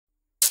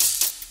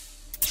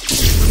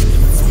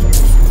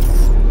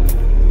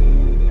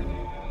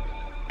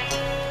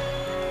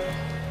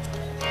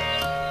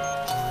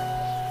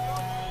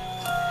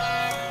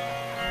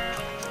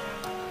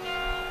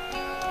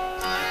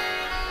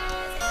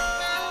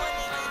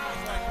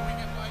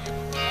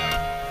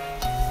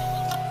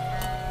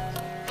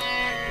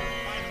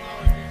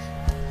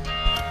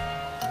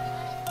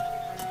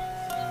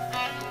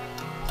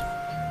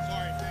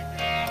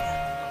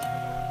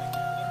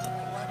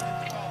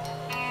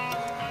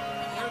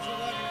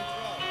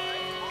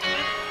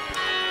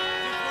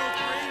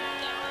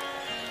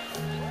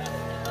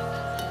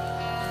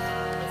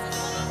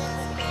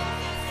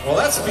Well,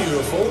 that's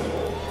beautiful.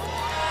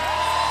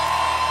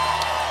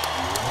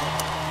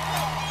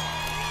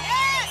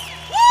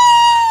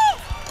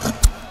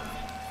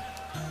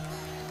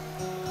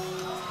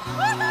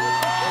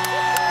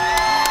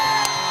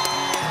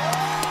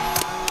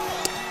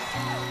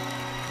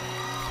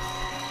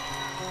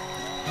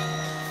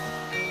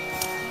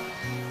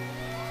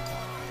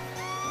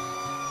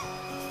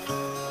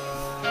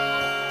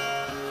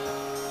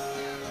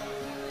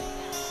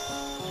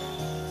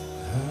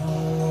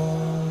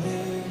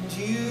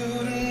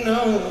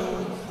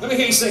 Let me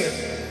hear you sing it.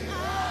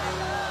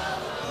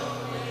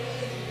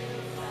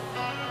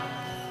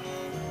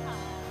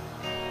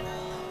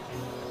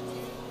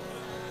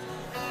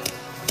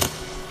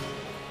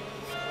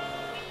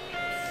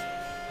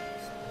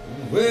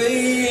 Well,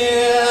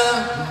 yeah,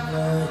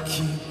 I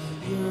keep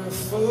your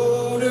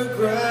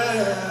photograph.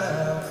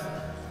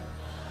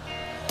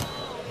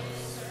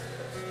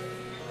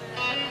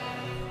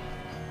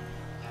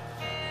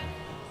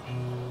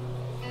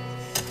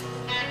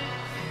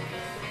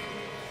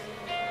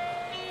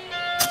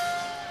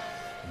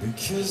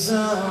 Because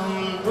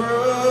I'm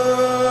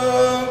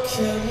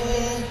broken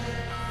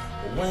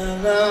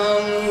when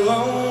I'm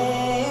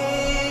lonesome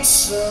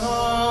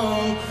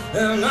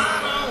and I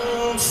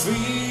don't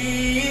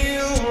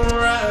feel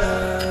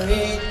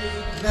right.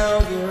 Now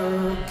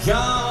you're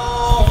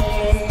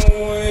gone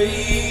away.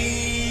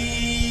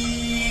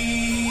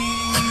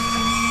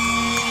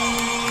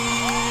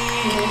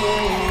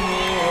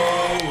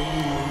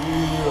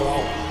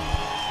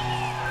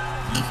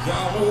 You've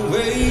gone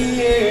away,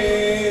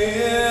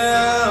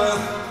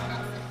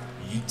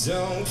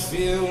 don't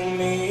feel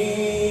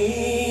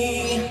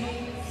me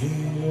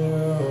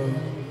here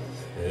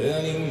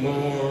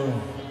anymore.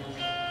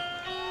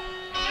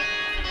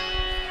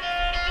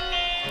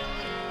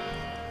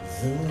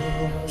 The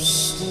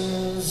worst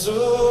is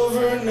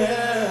over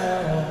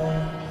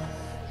now,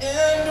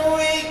 and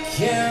we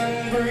can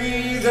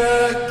breathe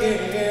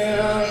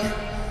again.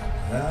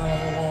 I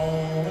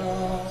wanna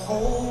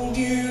hold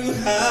you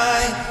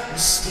high and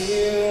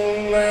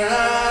steal my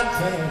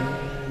pain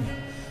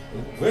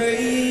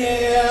away.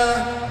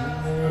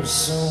 There's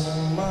so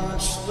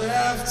much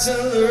left to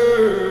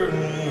learn,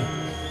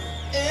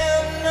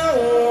 and no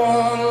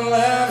one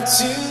left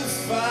to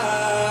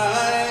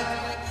fight.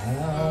 I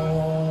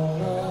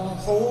wanna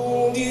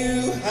hold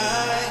you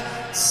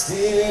high,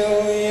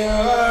 steal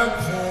your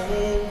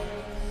pain,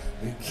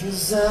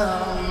 because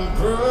I'm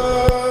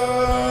broken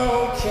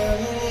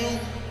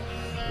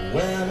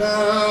when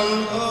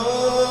I'm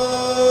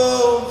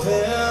open,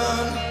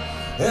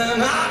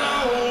 and I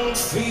don't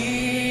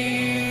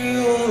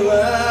feel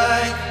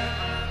like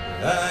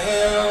I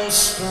am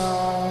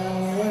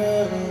strong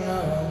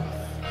enough,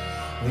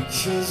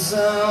 because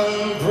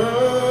I'm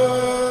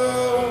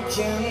broken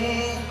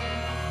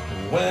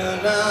when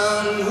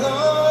I'm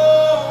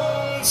lonesome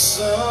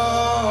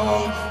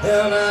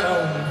and I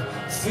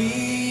don't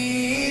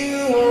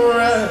feel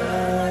right.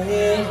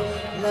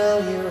 Now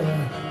you're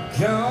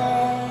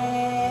gone.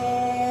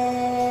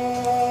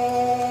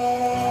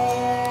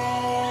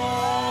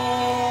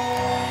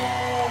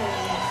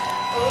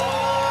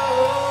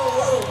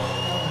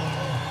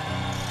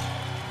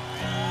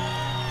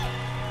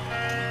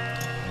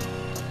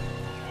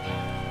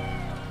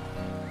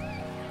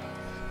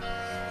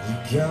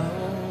 You're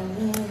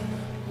gone,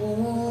 oh,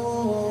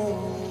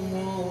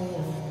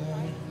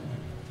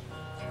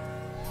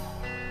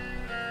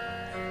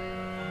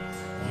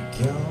 you're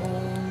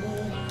gone,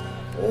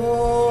 oh,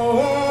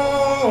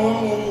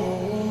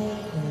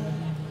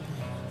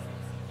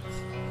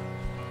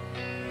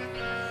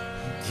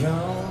 you're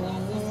gone,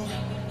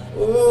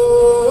 oh,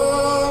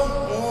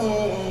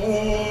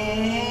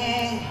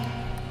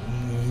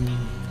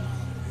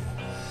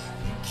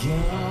 you're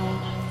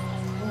gone,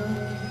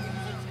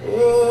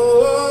 oh.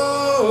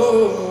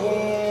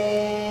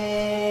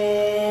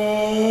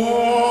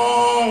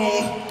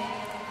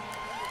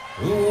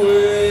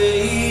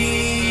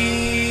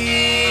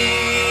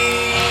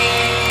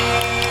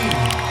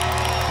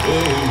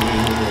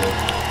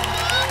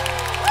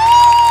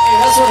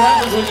 That's what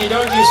happens when you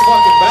don't use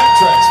fucking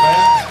backtracks,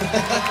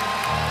 man.